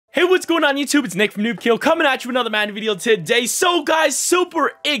Hey, what's going on YouTube? It's Nick from NoobKill coming at you with another Madden video today. So guys,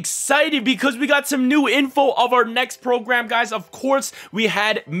 super excited because we got some new info of our next program, guys. Of course, we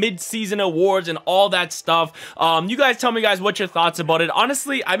had mid-season awards and all that stuff. You guys tell me, guys, what your thoughts about it.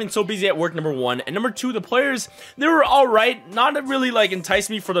 Honestly, I've been so busy at work, number one. And number two, the players, they were all right. Not really like entice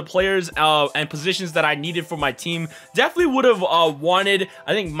me for the players and positions that I needed for my team. Definitely would have wanted,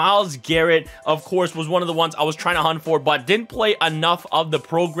 I think Myles Garrett, of course, was one of the ones I was trying to hunt for, but didn't play enough of the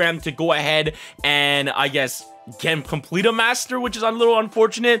program to go ahead and I guess can complete a master, which is a little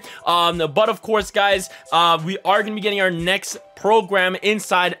unfortunate. But of course, guys, we are going to be getting our next program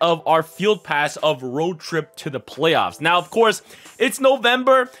inside of our field pass of road trip to the playoffs. Now, of course, it's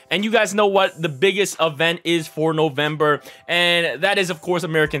November, and you guys know what the biggest event is for November, and that is, of course,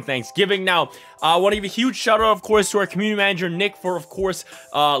 American Thanksgiving. Now, I want to give a huge shout out, of course, to our community manager, Nick, for, of course,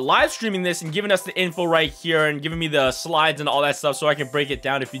 live streaming this and giving us the info right here and giving me the slides and all that stuff so I can break it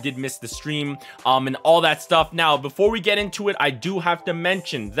down if you did miss the stream and all that stuff. Now, before we get into it, I do have to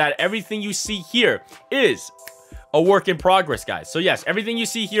mention that everything you see here is a work in progress, guys. So yes, everything you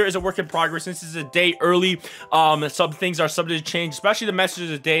see here is a work in progress. Since it's a day early, some things are subject to change, especially the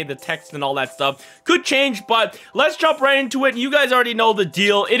messages of the day, the text and all that stuff could change, but let's jump right into it. You guys already know the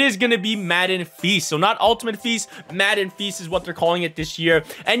deal. It is going to be Madden Feast. So not Ultimate Feast, Madden Feast is what they're calling it this year.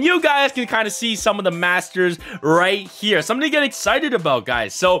 And you guys can kind of see some of the masters right here. Something to get excited about,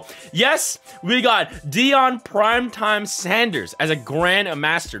 guys. So yes, we got Ovr Primetime Sanders as a Grand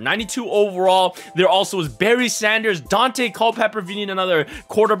Master, 92 overall. There also is Barry Sanders, Dante Culpepper, if you need another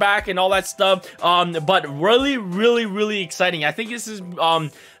quarterback and all that stuff. But really exciting. I think this is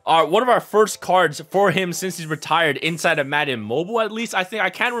one of our first cards for him since he's retired inside of Madden Mobile, at least. I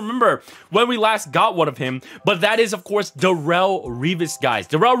can't remember when we last got one of him, but that is, of course, Darrelle Revis, guys.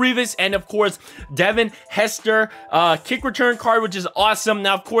 Darrelle Revis and, of course, Devin Hester kick return card, which is awesome.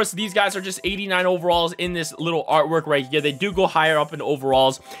 Now, of course, these guys are just 89 overalls in this little artwork right here. They do go higher up in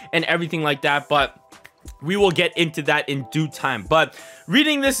overalls and everything like that, but we will get into that in due time. But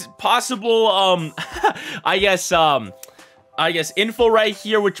reading this possible, I guess info right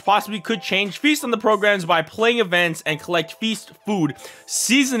here, which possibly could change. Feast on the programs by playing events and collect feast food,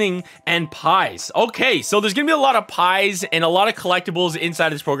 seasoning, and pies. Okay, so there's gonna be a lot of pies and a lot of collectibles inside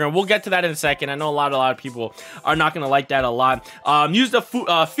this program. We'll get to that in a second. I know a lot of people are not gonna like that a lot. Use the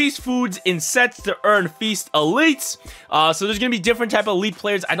feast foods in sets to earn feast elites. So there's gonna be different type of elite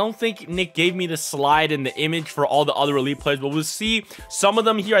players. I don't think Nick gave me the slide and the image for all the other elite players, but we'll see some of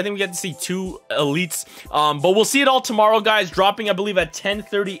them here. I think we get to see 2 elites, but we'll see it all tomorrow, guys. Dropping, I believe, at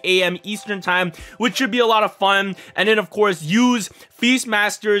 10:30 a.m. Eastern time, which should be a lot of fun. And then, of course, use Feast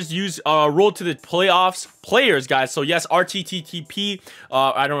Masters, use Road to the Playoffs players, guys. So yes, RTTTP,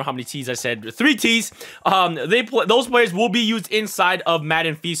 I don't know how many T's I said, 3 T's. Those players will be used inside of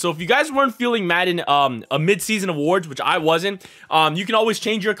Madden Feast. So if you guys weren't feeling Madden a mid-season awards, which I wasn't, you can always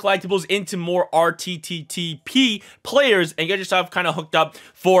change your collectibles into more RTTTP players and get yourself kind of hooked up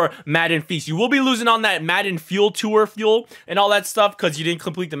for Madden Feast. You will be losing on that Madden Fuel Tour fuel and all that stuff because you didn't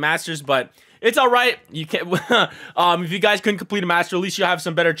complete the Masters, but it's all right. You can if you guys couldn't complete a master, at least you have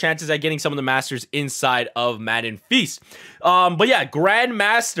some better chances at getting some of the masters inside of Madden Feast. But yeah, Grand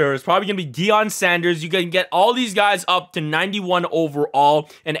Master is probably gonna be Deion Sanders. You can get all these guys up to 91 overall,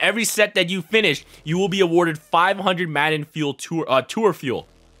 and every set that you finish, you will be awarded 500 Madden Fuel Tour fuel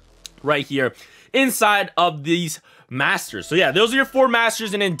right here inside of these masters. So yeah, those are your 4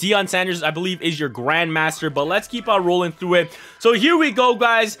 masters, and then Deion Sanders, I believe, is your Grand Master. But let's keep on rolling through it. So here we go,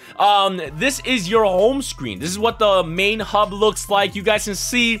 guys. This is your home screen. This is what the main hub looks like. You guys can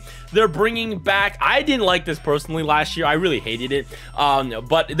see they're bringing back, I didn't like this personally last year. I really hated it.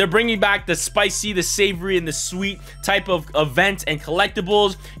 But they're bringing back the spicy, the savory, and the sweet type of events and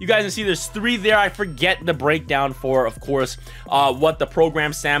collectibles. You guys can see there's 3 there. I forget the breakdown for, of course, what the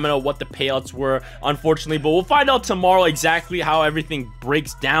program stamina, what the payouts were, unfortunately. But we'll find out tomorrow exactly how everything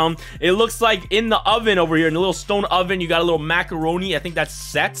breaks down. It looks like in the oven over here, in the little stone oven, you got a little macaroni. I think that's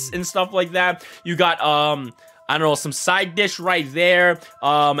sets and stuff like that. You got I don't know, some side dish right there,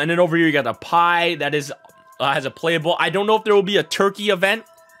 and then over here you got a pie that is has a playable. I don't know if there will be a turkey event.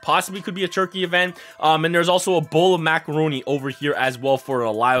 Possibly could be a turkey event. And there's also a bowl of macaroni over here as well for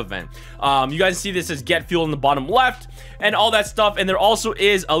a live event. You guys see this as get fuel in the bottom left and all that stuff. And there also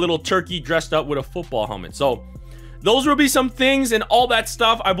is a little turkey dressed up with a football helmet. So those will be some things and all that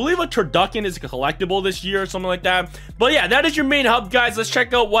stuff. I believe a turducken is a collectible this year or something like that. But yeah, that is your main hub, guys. Let's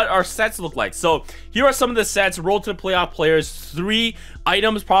check out what our sets look like. So here are some of the sets. Road to the playoff players. 3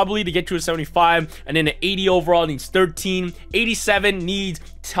 items probably to get to a 75. And then an 80 overall needs 13. 87 needs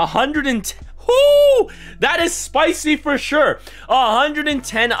 110. Whoo! That is spicy for sure.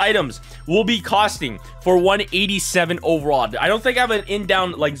 110 items will be costing for 187 overall. I don't think I have an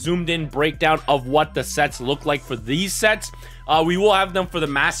in-down, like zoomed in breakdown of what the sets look like for these sets. We will have them for the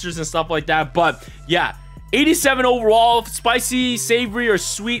masters and stuff like that. But yeah, 87 overall, spicy, savory, or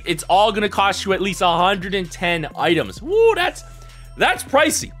sweet. It's all gonna cost you at least 110 items. Woo, that's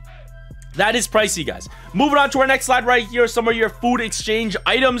pricey. That is pricey, guys. Moving on to our next slide right here, some of your food exchange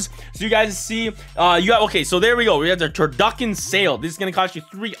items. So you guys see, you got, okay, so there we go. We have the turducken sale. This is going to cost you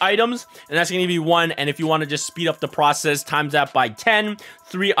 3 items, and that's going to give you 1. And if you want to just speed up the process, times that by 10.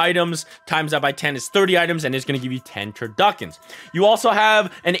 3 items, times that by 10 is 30 items, and it's going to give you 10 turduckens. You also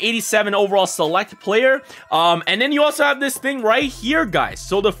have an 87 overall select player. And then you also have this thing right here, guys.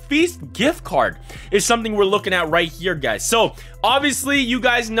 So the Feast gift card is something we're looking at right here, guys. So obviously, you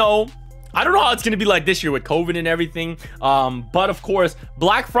guys know, I don't know how it's going to be like this year with COVID and everything. But of course,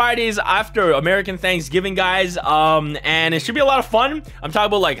 Black Friday is after American Thanksgiving, guys. And it should be a lot of fun. I'm talking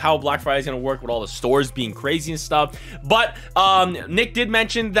about like how Black Friday is going to work with all the stores being crazy and stuff. But Nick did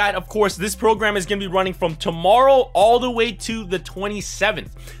mention that, of course, this program is going to be running from tomorrow all the way to the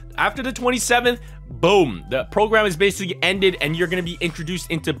 27th. After the 27th, boom, the program is basically ended and you're going to be introduced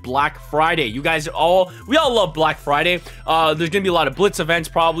into Black Friday. You guys we all love Black Friday. There's going to be a lot of Blitz events,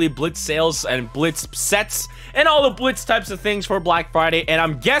 probably Blitz sales and Blitz sets and all the Blitz types of things for Black Friday. And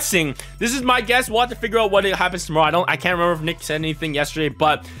I'm guessing, this is my guess, we'll have to figure out what happens tomorrow. I can't remember if Nick said anything yesterday,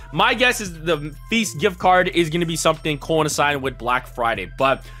 but my guess is the Feast gift card is going to be something coinciding with Black Friday.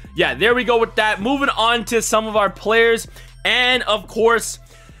 But yeah, there we go with that. Moving on to some of our players and of course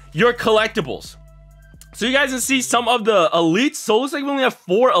your collectibles. So you guys can see some of the elites. So it looks like we only have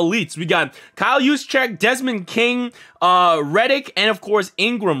 4 elites. We got Kyle Juszczyk, Desmond King, Reddick, and of course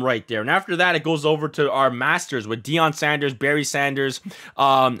Ingram right there. And after that, it goes over to our masters with Deion Sanders, Barry Sanders,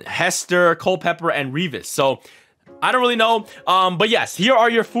 Hester, Culpepper, and Revis. So I don't really know, but yes, here are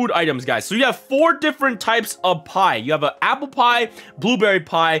your food items, guys. So you have 4 different types of pie. You have an apple pie, blueberry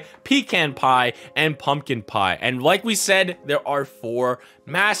pie, pecan pie, and pumpkin pie. And like we said, there are 4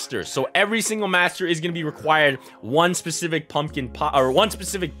 masters. So every single master is going to be required one specific pumpkin pie or one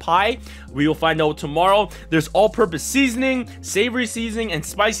specific pie. We will find out tomorrow. There's all-purpose seasoning, savory seasoning, and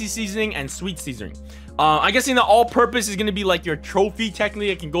spicy seasoning, and sweet seasoning. I guess in the all-purpose is going to be like your trophy. Technically,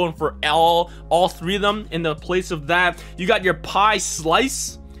 it can go in for all 3 of them. In the place of that, you got your pie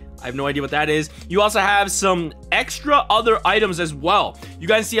slice. I have no idea what that is. You also have some extra other items as well. You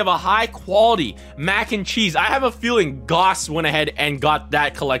guys see, you have a high quality mac and cheese. I have a feeling Goss went ahead and got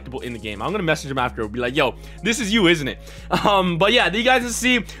that collectible in the game. I'm gonna message him after. Be like, yo, this is you, isn't it? But yeah, you guys can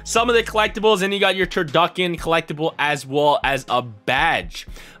see some of the collectibles, and you got your turducken collectible as well as a badge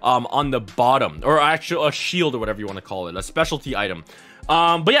on the bottom, or actually a shield or whatever you want to call it, a specialty item.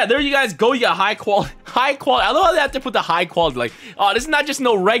 But yeah, there you guys go. You got high quality. I love how they have to put the high quality, like, this is not just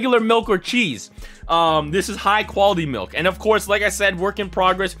no regular milk or cheese. This is high quality milk. And of course, like I said, work in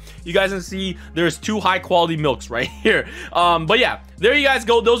progress. You guys can see there's 2 high quality milks right here. But yeah, there you guys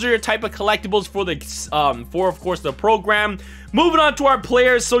go. Those are your type of collectibles for the, of course, the program. Moving on to our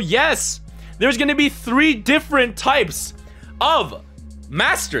players. So yes, there's going to be 3 different types of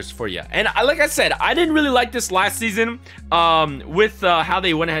masters for you. And like I said, I didn't really like this last season with how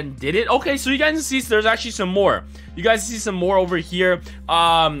they went ahead and did it. Okay, so you guys can see there's actually some more. You guys see some more over here.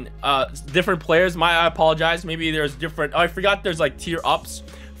 Different players. I apologize. Maybe there's different. Oh, I forgot there's like tier ups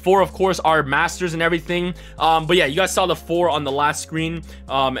for, of course, our masters and everything. But yeah, you guys saw the 4 on the last screen.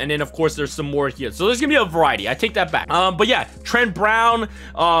 And then, of course, there's some more here. So there's gonna be a variety. I take that back. But yeah, Trent Brown,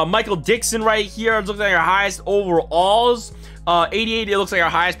 Michael Dixon right here. It looks like our highest overalls. 88, it looks like our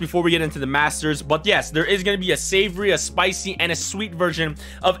highest before we get into the masters. But yes, there is going to be a savory, a spicy, and a sweet version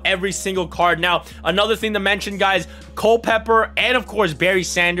of every single card. Now, another thing to mention, guys, Culpepper and of course Barry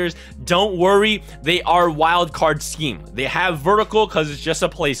Sanders, don't worry, they are wild card scheme. They have vertical because it's just a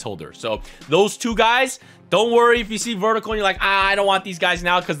placeholder. So those 2 guys, don't worry if you see vertical and you're like, I don't want these guys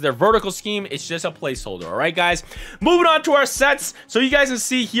now because they're vertical scheme. It's just a placeholder. All right, guys. Moving on to our sets. So you guys can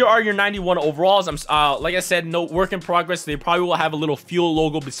see here are your 91 overalls. Like I said, no work in progress. They probably will have a little fuel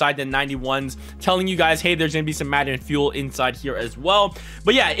logo beside the 91s telling you guys, hey, there's going to be some Madden fuel inside here as well.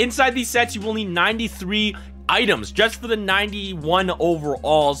 But yeah, inside these sets, you will need 93 items just for the 91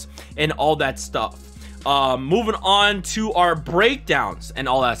 overalls and all that stuff. Moving on to our breakdowns and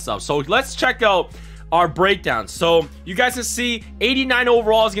all that stuff. So let's check out our breakdown. So you guys can see 89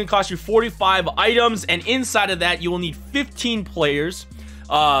 overall is going to cost you 45 items, and inside of that you will need 15 players,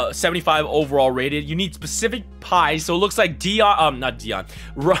 75 overall rated. You need specific pies. So it looks like not Dion,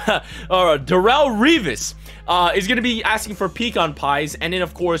 Darrell Revis is going to be asking for pecan pies. And then,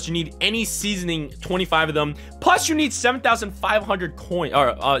 of course, you need any seasoning, 25 of them. Plus, you need 7,500 coins,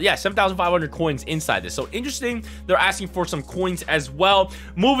 yeah, 7,500 coins inside this. So interesting. They're asking for some coins as well.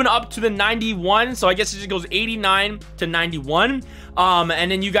 Moving up to the 91. So I guess it just goes 89 to 91.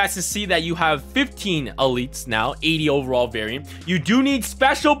 And then you guys can see that you have 15 elites now, 80 overall variant. You do need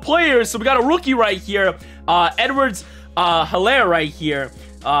special players. So we got a rookie right here, Edwards Hilaire right here.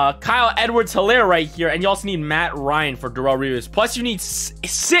 Kyle Edwards Hilaire right here, and you also need Matt Ryan for Darrell Revis. Plus, you need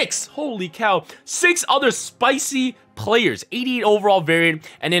 6, holy cow, 6 other spicy players, 88 overall variant.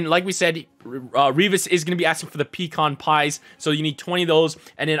 And then, like we said, Revis is going to be asking for the pecan pies, so you need 20 of those.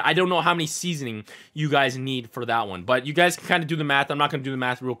 And then I don't know how many seasoning you guys need for that one, but you guys can kind of do the math. I'm not going to do the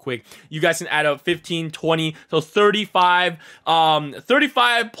math real quick. You guys can add up 15, 20, so 35.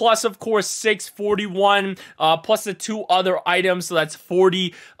 35 plus, of course, 6, 41, plus the 2 other items, so that's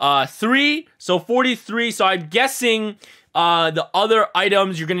 43. So 43. So I'm guessing the other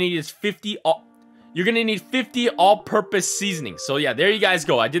items you're going to need is 50. You're going to need 50 all-purpose seasoning. So, yeah, there you guys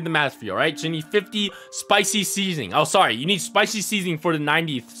go. I did the math for you, all right? So, you need 50 spicy seasoning. Oh, sorry. You need spicy seasoning for the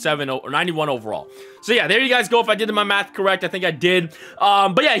 97 or 91 overall. So, yeah, there you guys go. If I did my math correct, I think I did.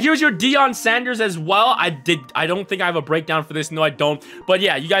 But, yeah, here's your Deion Sanders as well. I don't think I have a breakdown for this. No, I don't. But,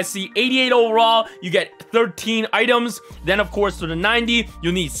 yeah, you guys see 88 overall. You get 13 items. Then, of course, for the 90,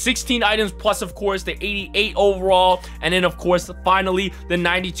 you'll need 16 items plus, of course, the 88 overall. And then, of course, finally, the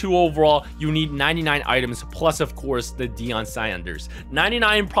 92 overall. You need 99 items plus, of course, the Deion Sanders.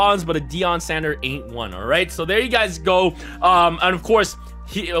 99 problems, but a Deion Sanders ain't one, all right? So there you guys go. And, of course,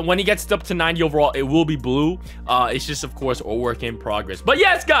 when he gets up to 90 overall, it will be blue. It's just, of course, a work in progress. But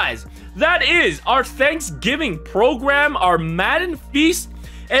yes, guys, that is our Thanksgiving program, our Madden Feast,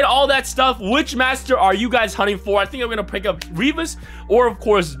 and all that stuff. Which master are you guys hunting for? I think I'm going to pick up Revis or, of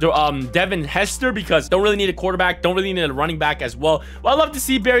course, Devin Hester, because don't really need a quarterback. Don't really need a running back as well. Well, I'd love to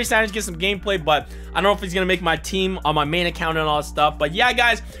see Barry Sanders get some gameplay, but I don't know if he's going to make my team on my main account and all that stuff. But yeah,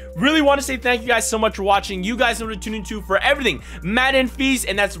 guys, really want to say thank you guys so much for watching. You guys know what to tune into for everything Madden Feast,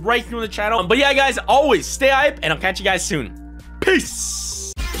 and that's right here on the channel. But yeah, guys, always stay hype, and I'll catch you guys soon.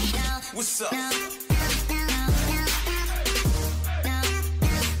 Peace. What's up?